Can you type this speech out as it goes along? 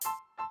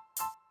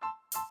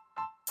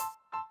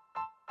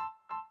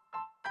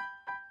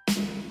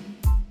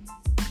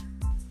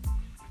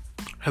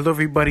Hello,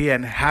 everybody,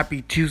 and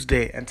happy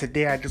Tuesday. And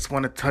today I just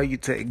want to tell you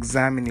to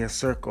examine your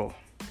circle.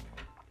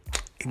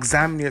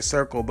 Examine your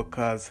circle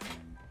because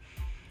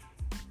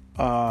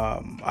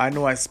I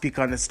know I speak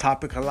on this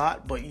topic a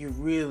lot, but you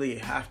really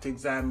have to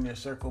examine your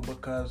circle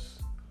because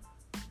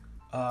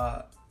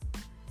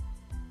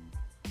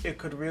it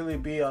could really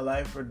be a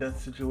life or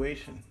death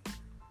situation.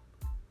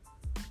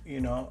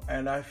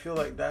 And I feel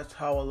like that's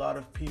how a lot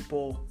of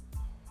people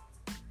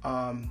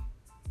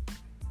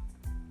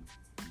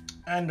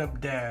end up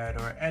dead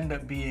or end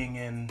up being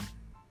in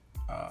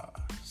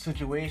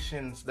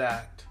situations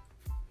that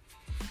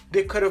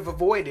they could have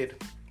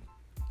avoided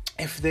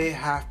if they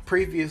have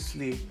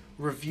previously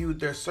reviewed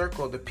their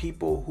circle, the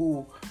people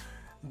who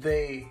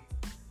they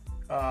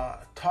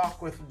talk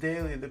with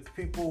daily, the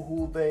people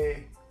who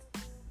they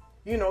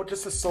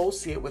just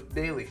associate with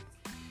daily.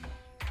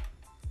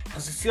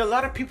 Because you see, a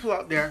lot of people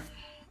out there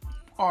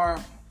are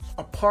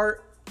a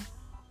part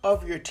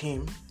of your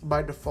team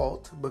by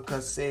default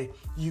because, say,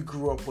 you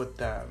grew up with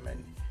them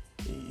and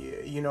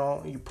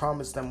you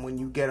promise them when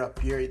you get up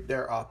here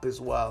they're up as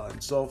well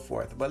and so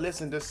forth. But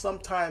listen, there's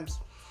sometimes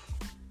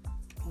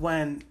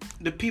when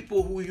the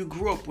people who you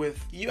grew up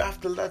with, you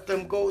have to let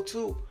them go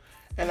too.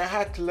 And I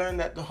had to learn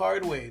that the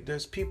hard way.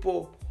 There's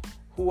people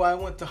who I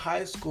went to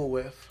high school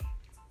with,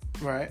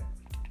 right?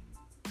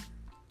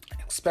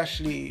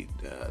 Especially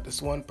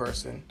this one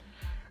person,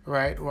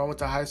 right, who I went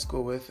to high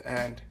school with,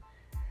 and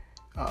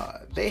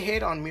they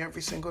hate on me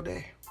every single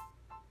day.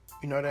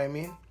 You know what I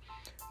mean?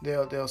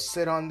 They'll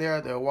sit on there,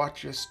 they'll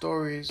watch your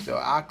stories, they'll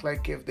act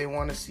like if they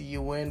want to see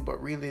you win,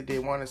 but really they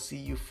want to see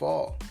you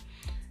fall.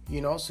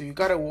 So you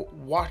gotta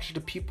watch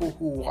the people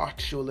who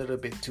watch you a little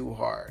bit too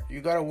hard. You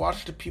gotta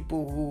watch the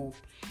people who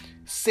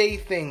say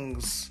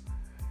things,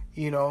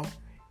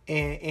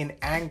 in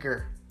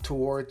anger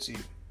towards you.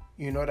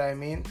 You know what I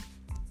mean?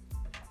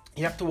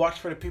 You have to watch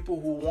for the people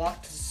who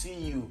want to see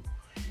you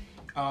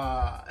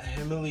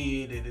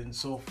humiliated and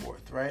so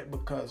forth, right?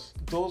 Because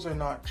those are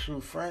not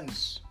true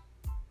friends.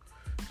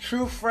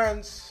 True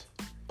friends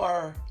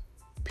are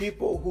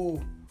people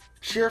who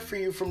cheer for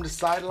you from the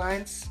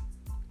sidelines,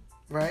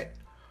 right?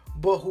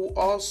 But who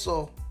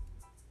also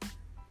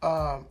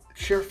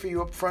cheer for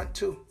you up front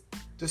too.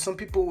 There's some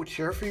people who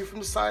cheer for you from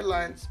the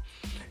sidelines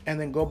and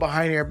then go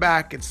behind your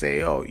back and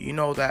say, oh,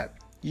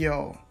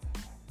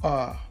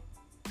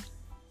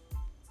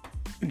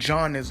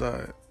 John is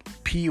a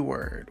P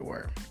word,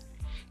 or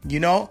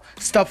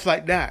stuff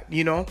like that,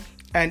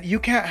 and you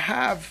can't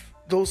have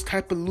those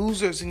type of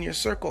losers in your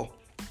circle.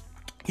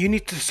 You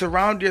need to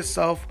surround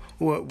yourself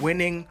with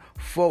winning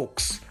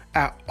folks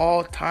at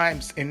all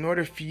times. In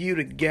order for you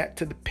to get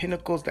to the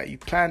pinnacles that you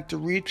plan to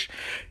reach,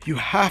 you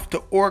have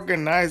to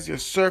organize your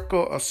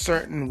circle a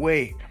certain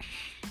way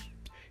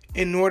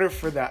in order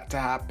for that to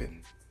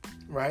happen,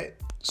 right?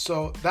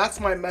 So that's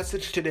my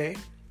message today,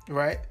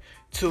 right?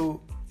 To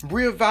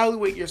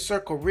reevaluate your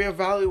circle,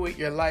 reevaluate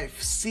your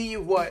life, see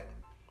what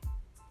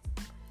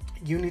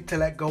you need to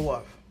let go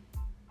of.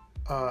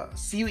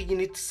 See what you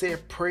need to say a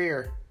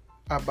prayer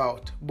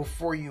about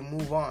before you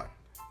move on,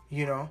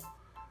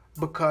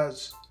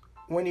 because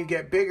when you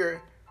get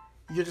bigger,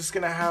 you're just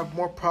going to have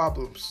more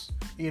problems,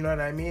 you know what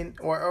I mean?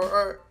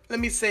 Or let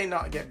me say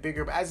not get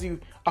bigger, but as you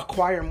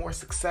acquire more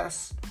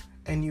success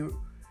and you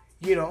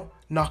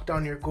knock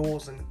down your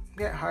goals and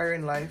get higher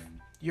in life,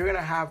 you're going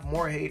to have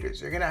more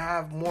haters. You're going to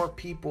have more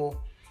people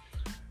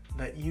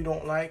that you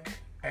don't like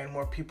and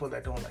more people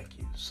that don't like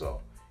you.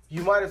 So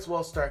you might as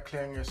well start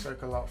clearing your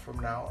circle out from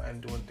now and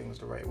doing things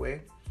the right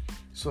way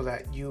so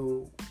that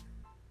you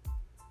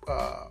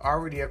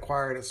already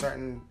acquired a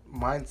certain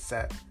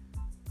mindset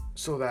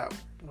so that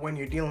when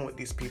you're dealing with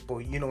these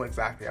people, you know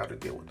exactly how to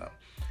deal with them.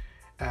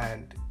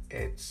 And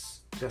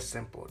it's just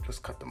simple.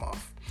 Just cut them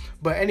off.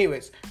 But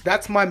anyways,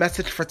 that's my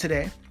message for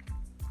today.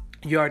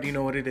 You already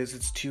know what it is.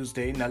 It's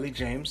Tuesday, Nelly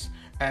James.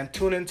 And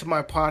tune into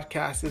my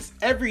podcast. It's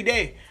every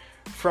day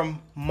from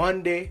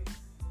Monday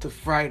to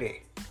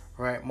Friday.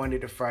 Right? Monday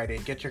to Friday.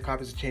 Get your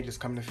copies of Changes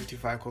Coming to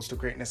 55 Close to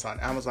Greatness on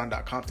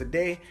Amazon.com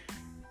today.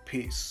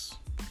 Peace.